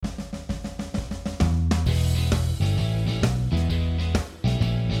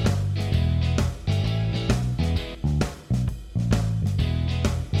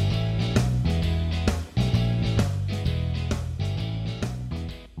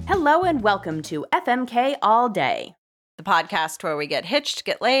Hello and welcome to FMK All Day. The podcast where we get hitched,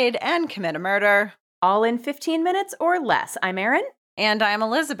 get laid, and commit a murder. All in 15 minutes or less. I'm Erin. And I'm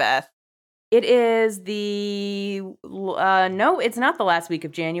Elizabeth. It is no, it's not the last week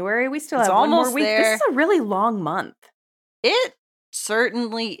of January. We still It's have one more almost week. there. This is a really long month. It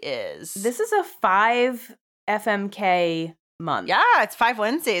certainly is. This is a 5 FMK month. Yeah, it's 5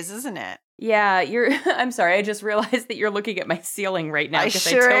 Wednesdays, isn't it? Yeah, I'm sorry, I just realized that you're looking at my ceiling right now because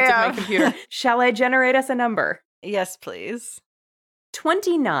sure I tilted am. my computer. Shall I generate us a number? Yes, please.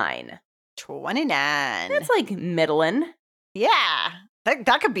 29. 29. That's like middling. Yeah.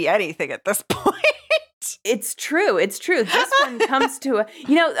 That could be anything at this point. It's true. This one comes to,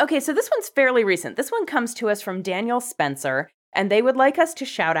 so this one's fairly recent. This one comes to us from Daniel Spencer, and they would like us to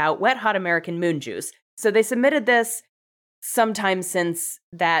shout out Wet Hot American Moon Juice. So they submitted this sometime since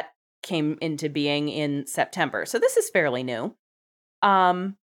that came into being in September. So this is fairly new.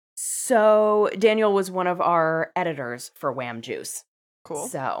 So Daniel was one of our editors for Wham Juice. Cool.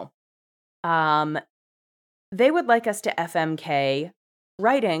 So, they would like us to FMK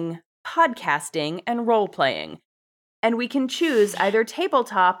writing, podcasting, and role-playing. And we can choose either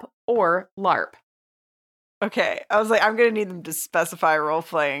tabletop or LARP. Okay. I was like, I'm going to need them to specify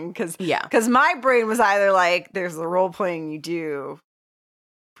role-playing because Yeah. my brain was either like, there's the role-playing you do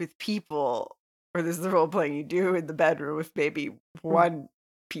with people, or there's the role-playing you do in the bedroom with maybe one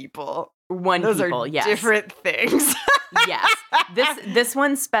people. Those people, are yes. different things. Yes. This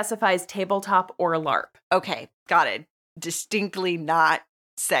one specifies tabletop or LARP. Okay, got it. Distinctly not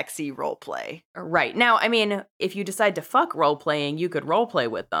sexy role play. Right. Now, I mean, if you decide to fuck role-playing, you could role-play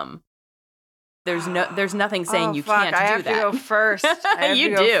with them. There's nothing saying you can't do that. I have to go first. I have You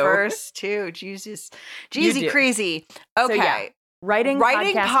to go do. first too. Jesus. You do. Crazy. So, Okay. yeah. Writing,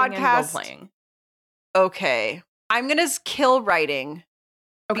 podcasting, and role-playing. Okay. I'm going to kill writing.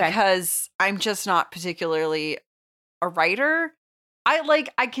 Okay. Because I'm just not particularly a writer.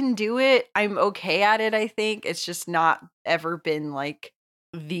 I can do it. I'm okay at it, I think. It's just not ever been like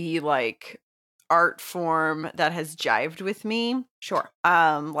the art form that has jived with me. Sure.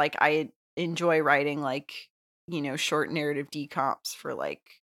 I enjoy writing short narrative decomps for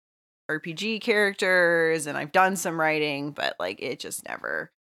RPG characters, and I've done some writing, but it just never.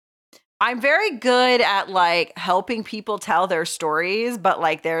 I'm very good at helping people tell their stories,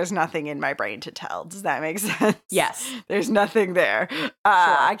 but there's nothing in my brain to tell. Does that make sense? Yes. There's nothing there. Sure.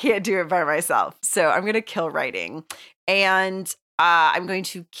 I can't do it by myself. So I'm going to kill writing. And I'm going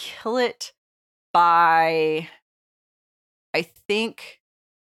to kill it by, I think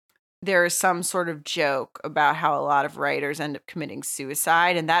there is some sort of joke about how a lot of writers end up committing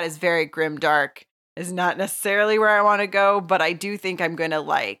suicide. And that is very grimdark. Is not necessarily where I want to go, but I do think I'm going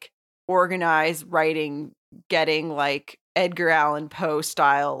to organize writing, getting Edgar Allan Poe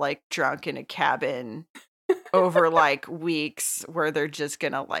style, drunk in a cabin over weeks where they're just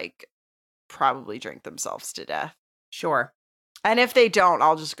gonna probably drink themselves to death. Sure. And if they don't,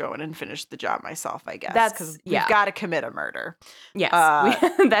 I'll just go in and finish the job myself, I guess. That's because yeah. We've got to commit a murder. Yes,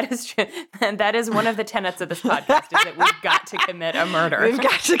 that is true. And that is one of the tenets of this podcast is that we've got to commit a murder. We've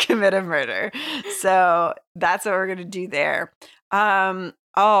got to commit a murder. So that's what we're gonna do there.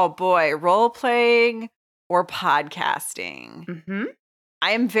 Oh boy, role playing or podcasting. Mm-hmm.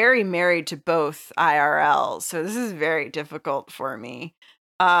 I am very married to both IRL, so this is very difficult for me.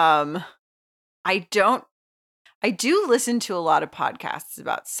 I do listen to a lot of podcasts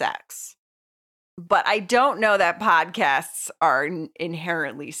about sex, but I don't know that podcasts are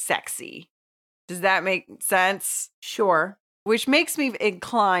inherently sexy. Does that make sense? Sure. Which makes me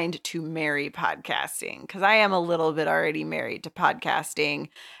inclined to marry podcasting because I am a little bit already married to podcasting.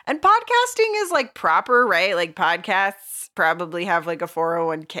 And podcasting is proper, right? Podcasts probably have a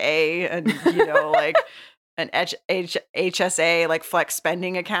 401k and, an HSA, flex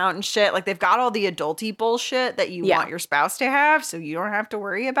spending account and shit. They've got all the adulty bullshit that you want your spouse to have. So you don't have to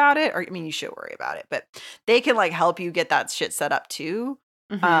worry about it. Or, I mean, you should worry about it, but they can help you get that shit set up too.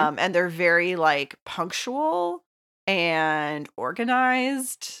 Mm-hmm. And they're very punctual and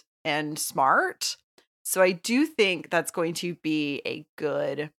organized and smart. So I do think that's going to be a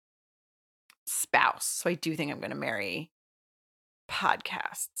good spouse. So I do think I'm going to marry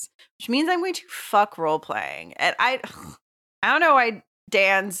podcasts, which means I'm going to fuck role playing. And I don't know why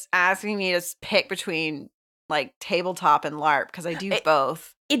Dan's asking me to pick between tabletop and LARP because I do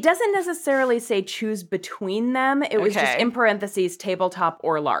both. It doesn't necessarily say choose between them. It was just in parentheses tabletop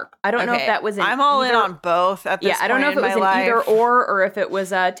or LARP. I don't know if that was an I'm all in on both at this point. I don't know if it was an either or if it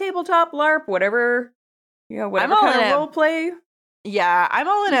was a tabletop, LARP, whatever, whatever kind of role play. Yeah, I'm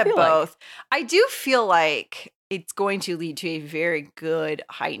all in at both. I do feel like it's going to lead to a very good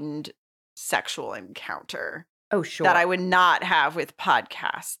heightened sexual encounter. Oh, sure. That I would not have with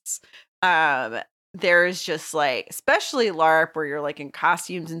podcasts. There's just like, especially LARP where you're like in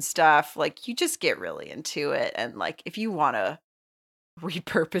costumes and stuff, like you just get really into it. And like, if you want to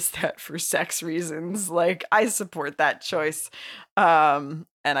repurpose that for sex reasons, like I support that choice. And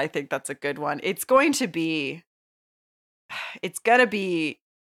I think that's a good one. It's going to be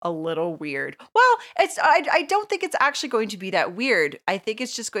a little weird. Well, I don't think it's actually going to be that weird. I think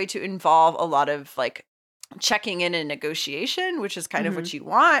it's just going to involve a lot of like checking in and negotiation, which is kind of what you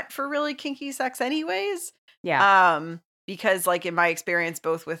want for really kinky sex anyways. Yeah. Because like in my experience,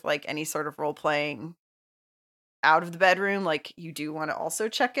 both with like any sort of role playing out of the bedroom, like you do want to also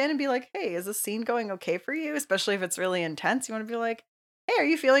check in and be like, hey, is this scene going okay for you? Especially if it's really intense. You want to be like, hey, are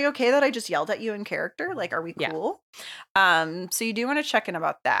you feeling okay that I just yelled at you in character? Like, are we cool? So you do want to check in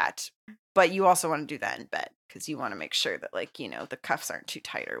about that. But you also want to do that in bed because you want to make sure that like, the cuffs aren't too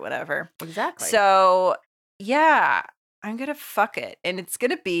tight or whatever. Exactly. So yeah, I'm going to fuck it. And it's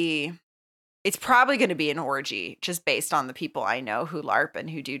probably going to be an orgy just based on the people I know who LARP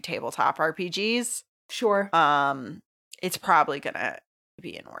and who do tabletop RPGs. Sure. It's probably going to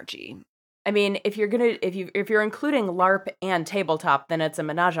be an orgy. I mean, if you're including LARP and tabletop, then it's a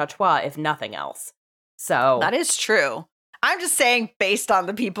menage a trois, if nothing else. So that is true. I'm just saying, based on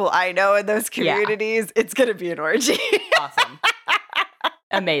the people I know in those communities, it's going to be an orgy. Awesome.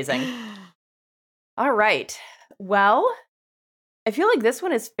 Amazing. All right. Well, I feel like this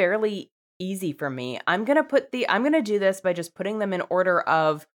one is fairly easy for me. I'm going to do this by just putting them in order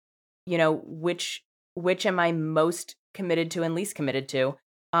of, which am I most committed to and least committed to.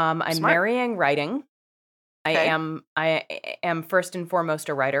 I'm Smart. marrying writing. Okay. I am first and foremost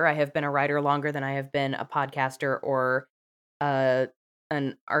a writer. I have been a writer longer than I have been a podcaster or an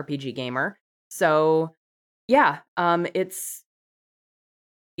RPG gamer. So yeah, it's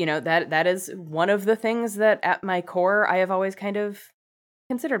that is one of the things that at my core I have always kind of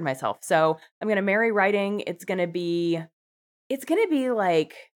considered myself. So I'm going to marry writing. It's going to be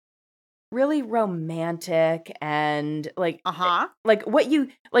like really romantic and like like what you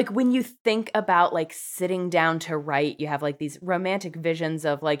like when you think about like sitting down to write, you have like these romantic visions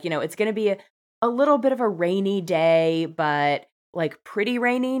of like, it's going to be a little bit of a rainy day, but like pretty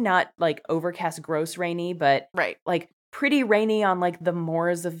rainy, not like overcast gross rainy, but like pretty rainy on like the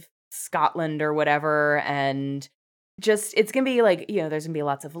moors of Scotland or whatever. And just it's going to be like, there's going to be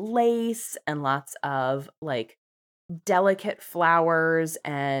lots of lace and lots of like delicate flowers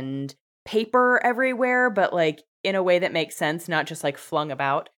and paper everywhere, but like in a way that makes sense, not just like flung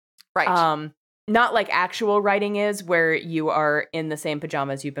about. Right. Not like actual writing is, where you are in the same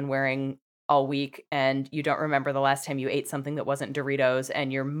pajamas you've been wearing all week and you don't remember the last time you ate something that wasn't Doritos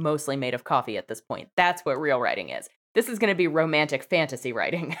and you're mostly made of coffee at this point. That's what real writing is. This is going to be romantic fantasy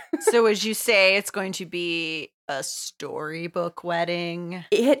writing. So as you say, it's going to be a storybook wedding.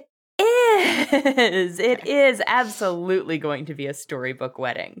 It is. It is absolutely going to be a storybook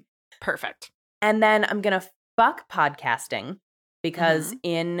wedding. Perfect. And then I'm going to fuck podcasting because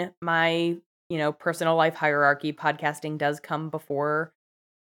in my, personal life hierarchy, podcasting does come before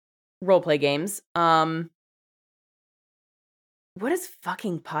roleplay games. What does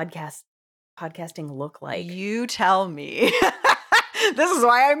fucking podcasting look like? You tell me. This is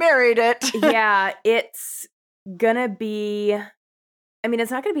why I married it. Yeah, it's gonna be,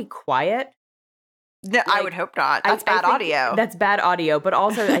 it's not gonna be quiet. No, like, I would hope not. That's bad audio. That's bad audio, but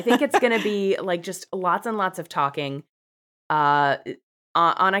also I think it's gonna be like just lots and lots of talking on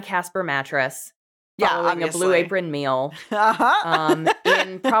a Casper mattress, following a Blue Apron meal.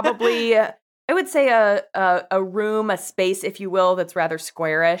 In probably I would say a room, a space, if you will, that's rather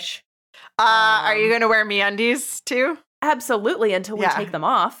squarish. Are you gonna wear MeUndies too? Absolutely, until we take them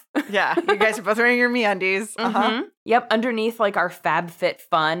off. Yeah, you guys are both wearing your MeUndies. Yep, underneath like our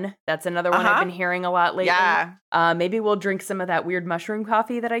FabFitFun. That's another one I've been hearing a lot lately. Yeah. Maybe we'll drink some of that weird mushroom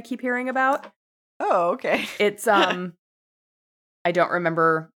coffee that I keep hearing about. Oh, okay. It's I don't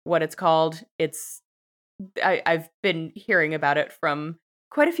remember what it's called. I've been hearing about it from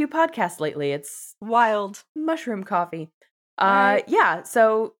quite a few podcasts lately. It's wild mushroom coffee. Right. Yeah.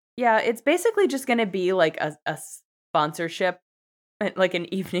 So yeah, it's basically just going to be like a sponsorship, like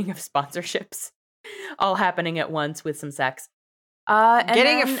an evening of sponsorships, all happening at once with some sex.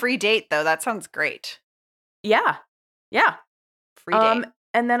 Getting a free date though, that sounds great. Yeah. Free date.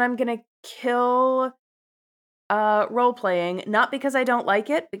 And then I'm gonna kill role playing, not because I don't like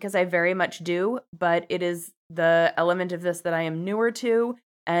it, because I very much do, but it is the element of this that I am newer to,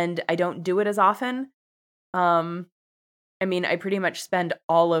 and I don't do it as often. I mean, I pretty much spend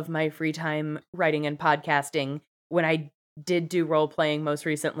all of my free time writing and podcasting. When I did do role playing most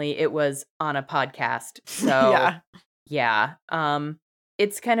recently, it was on a podcast. So yeah.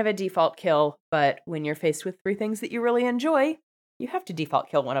 It's kind of a default kill, but when you're faced with 3 things that you really enjoy, you have to default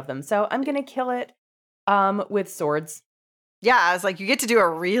kill one of them. So I'm going to kill it with swords. Yeah, I was like, you get to do a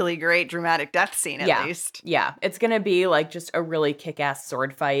really great dramatic death scene at least. Yeah, it's going to be like just a really kick-ass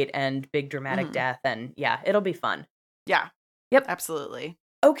sword fight and big dramatic death. And yeah, it'll be fun. Yeah. Yep. Absolutely.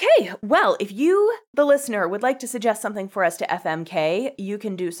 Okay, well, if you, the listener, would like to suggest something for us to FMK, you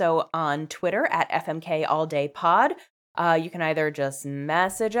can do so on Twitter at FMKAllDayPod. You can either just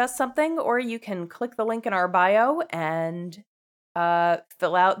message us something, or you can click the link in our bio and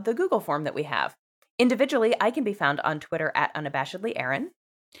fill out the Google form that we have. Individually, I can be found on Twitter at unabashedlyerin.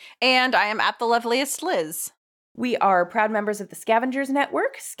 And I am at the loveliest Liz. We are proud members of the Scavengers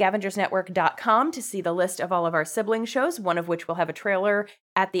Network, scavengersnetwork.com, to see the list of all of our sibling shows, one of which will have a trailer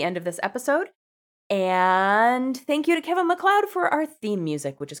at the end of this episode. And thank you to Kevin MacLeod for our theme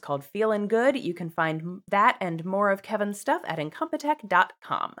music, which is called Feelin' Good. You can find that and more of Kevin's stuff at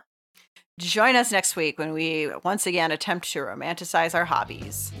incompetech.com. Join us next week when we once again attempt to romanticize our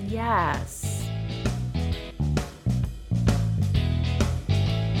hobbies. Yes.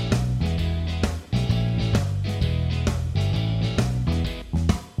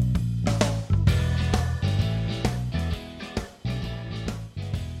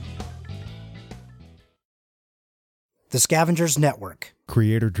 The Scavengers Network.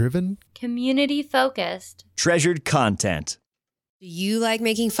 Creator-driven. Community-focused. Treasured content. Do you like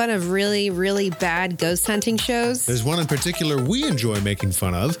making fun of really, really bad ghost hunting shows? There's one in particular we enjoy making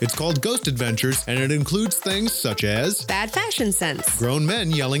fun of. It's called Ghost Adventures, and it includes things such as bad fashion sense, grown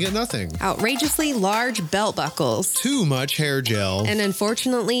men yelling at nothing, outrageously large belt buckles, too much hair gel, and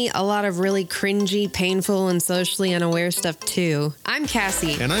unfortunately, a lot of really cringy, painful, and socially unaware stuff too. I'm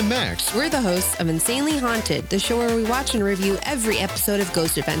Cassie. And I'm Max. We're the hosts of Insanely Haunted, the show where we watch and review every episode of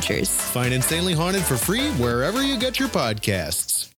Ghost Adventures. Find Insanely Haunted for free wherever you get your podcasts.